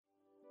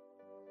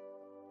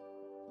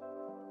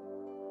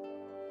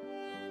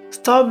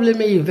Stop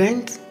blaming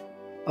events,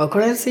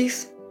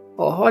 occurrences,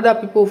 or other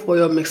people for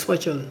your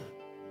misfortune.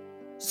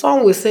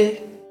 Some will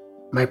say,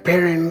 my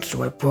parents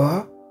were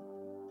poor,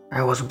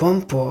 I was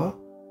born poor,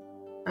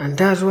 and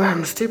that's why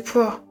I'm still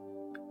poor.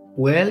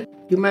 Well,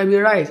 you might be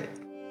right.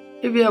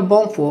 If you are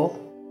born poor,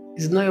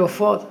 it's not your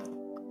fault.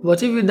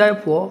 But if you die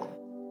poor,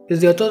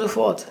 it's your total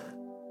fault.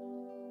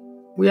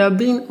 We are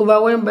being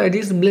overwhelmed by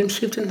this blame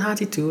shifting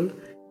attitude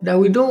that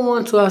we don't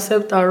want to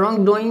accept our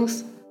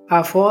wrongdoings,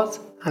 our faults,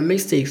 and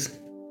mistakes.